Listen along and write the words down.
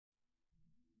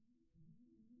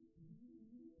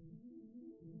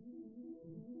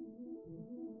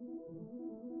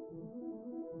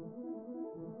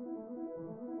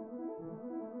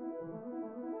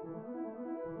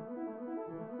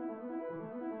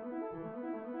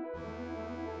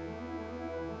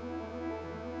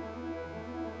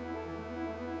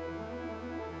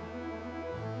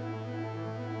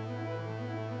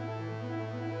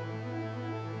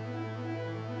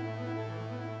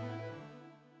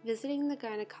Visiting the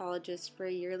gynecologist for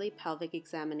a yearly pelvic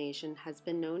examination has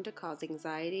been known to cause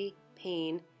anxiety,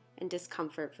 pain, and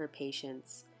discomfort for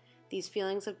patients. These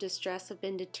feelings of distress have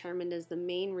been determined as the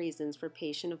main reasons for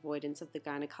patient avoidance of the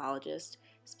gynecologist,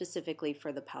 specifically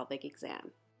for the pelvic exam.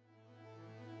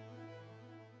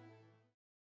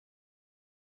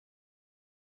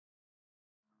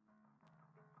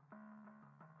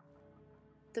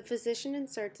 The physician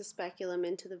inserts a speculum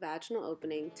into the vaginal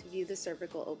opening to view the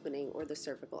cervical opening or the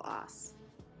cervical os.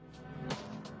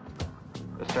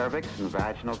 The cervix and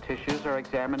vaginal tissues are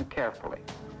examined carefully.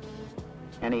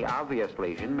 Any obvious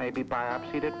lesion may be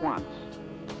biopsied at once.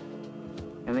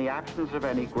 In the absence of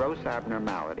any gross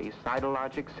abnormality,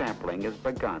 cytologic sampling is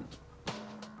begun.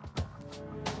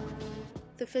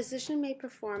 The physician may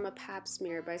perform a pap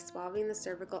smear by swabbing the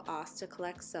cervical os to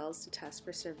collect cells to test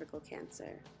for cervical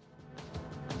cancer.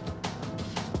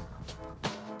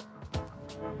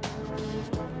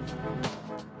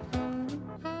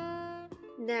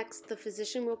 Next, the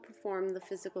physician will perform the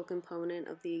physical component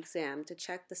of the exam to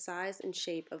check the size and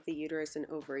shape of the uterus and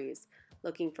ovaries,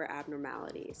 looking for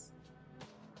abnormalities.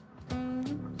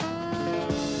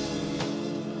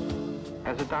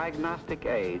 As a diagnostic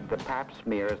aid, the pap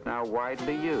smear is now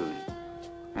widely used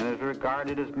and is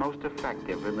regarded as most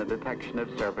effective in the detection of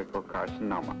cervical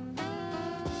carcinoma.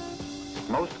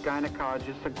 Most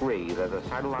gynecologists agree that a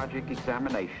cytologic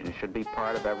examination should be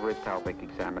part of every pelvic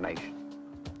examination.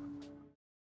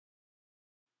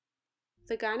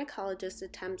 The gynecologist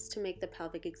attempts to make the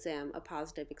pelvic exam a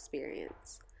positive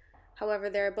experience. However,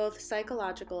 there are both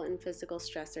psychological and physical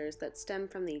stressors that stem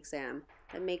from the exam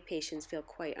that make patients feel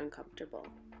quite uncomfortable.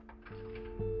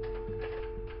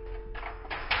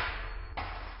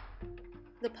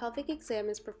 The pelvic exam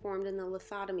is performed in the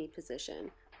lithotomy position,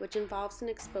 which involves an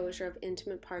exposure of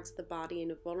intimate parts of the body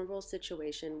in a vulnerable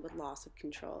situation with loss of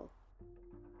control.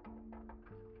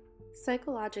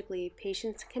 Psychologically,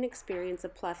 patients can experience a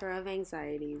plethora of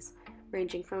anxieties,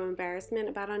 ranging from embarrassment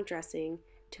about undressing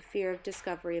to fear of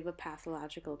discovery of a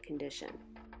pathological condition.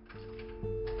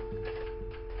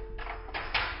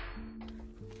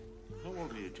 How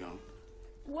old are you, Joan?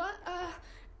 What,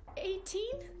 18?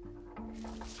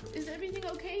 Is everything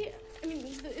okay? I mean,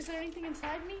 is there anything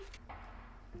inside me?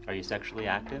 Are you sexually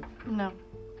active? No.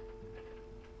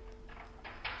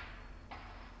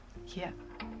 Yeah.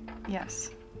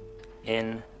 Yes.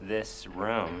 In this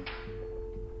room,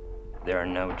 there are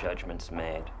no judgments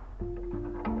made.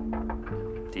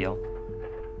 Deal?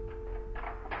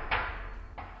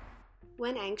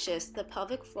 When anxious, the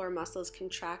pelvic floor muscles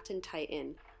contract and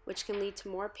tighten, which can lead to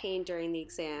more pain during the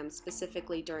exam,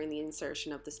 specifically during the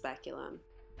insertion of the speculum.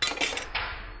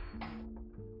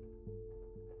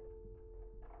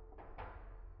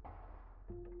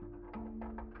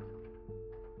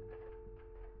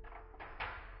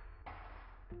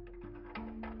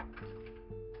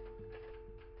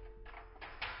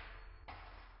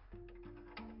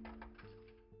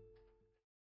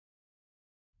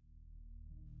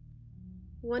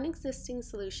 One existing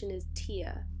solution is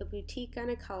TIA, a boutique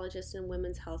gynecologist and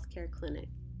women's healthcare clinic.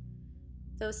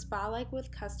 Though spa-like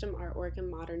with custom artwork and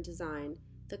modern design,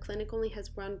 the clinic only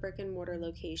has one brick-and-mortar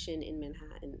location in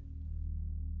Manhattan.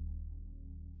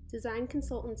 Design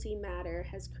consultancy Matter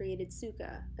has created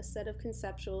Sukha, a set of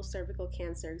conceptual cervical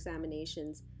cancer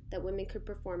examinations that women could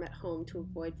perform at home to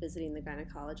avoid visiting the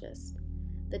gynecologist.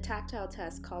 The tactile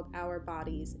test called Our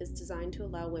Bodies is designed to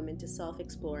allow women to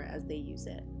self-explore as they use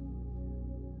it.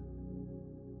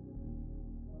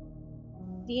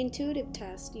 The intuitive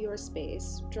test, Your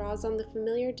Space, draws on the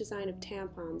familiar design of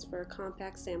tampons for a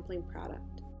compact sampling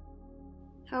product.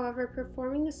 However,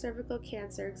 performing the cervical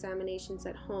cancer examinations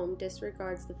at home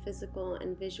disregards the physical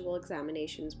and visual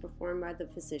examinations performed by the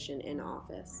physician in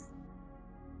office.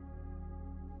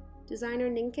 Designer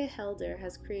Nienke Helder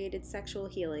has created Sexual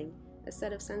Healing, a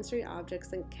set of sensory objects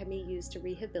that can be used to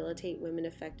rehabilitate women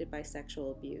affected by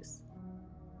sexual abuse.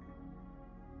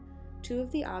 Two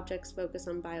of the objects focus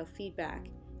on biofeedback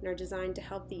and are designed to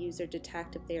help the user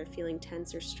detect if they are feeling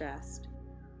tense or stressed.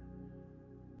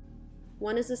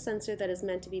 One is a sensor that is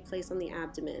meant to be placed on the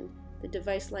abdomen. The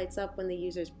device lights up when the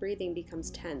user's breathing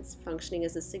becomes tense, functioning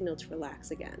as a signal to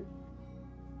relax again.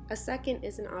 A second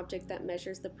is an object that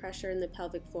measures the pressure in the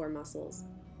pelvic floor muscles.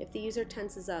 If the user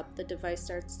tenses up, the device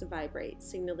starts to vibrate,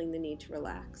 signaling the need to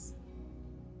relax.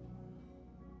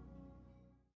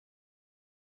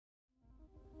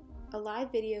 A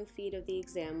live video feed of the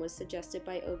exam was suggested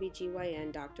by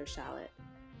OB/GYN Dr. Shalit.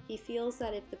 He feels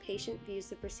that if the patient views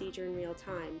the procedure in real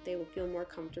time, they will feel more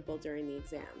comfortable during the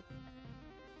exam.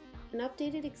 An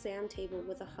updated exam table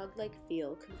with a hug-like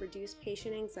feel could reduce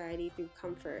patient anxiety through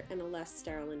comfort and a less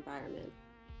sterile environment.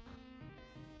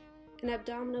 An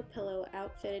abdominal pillow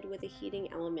outfitted with a heating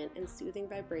element and soothing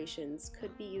vibrations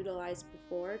could be utilized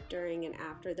before, during, and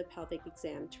after the pelvic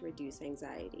exam to reduce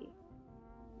anxiety.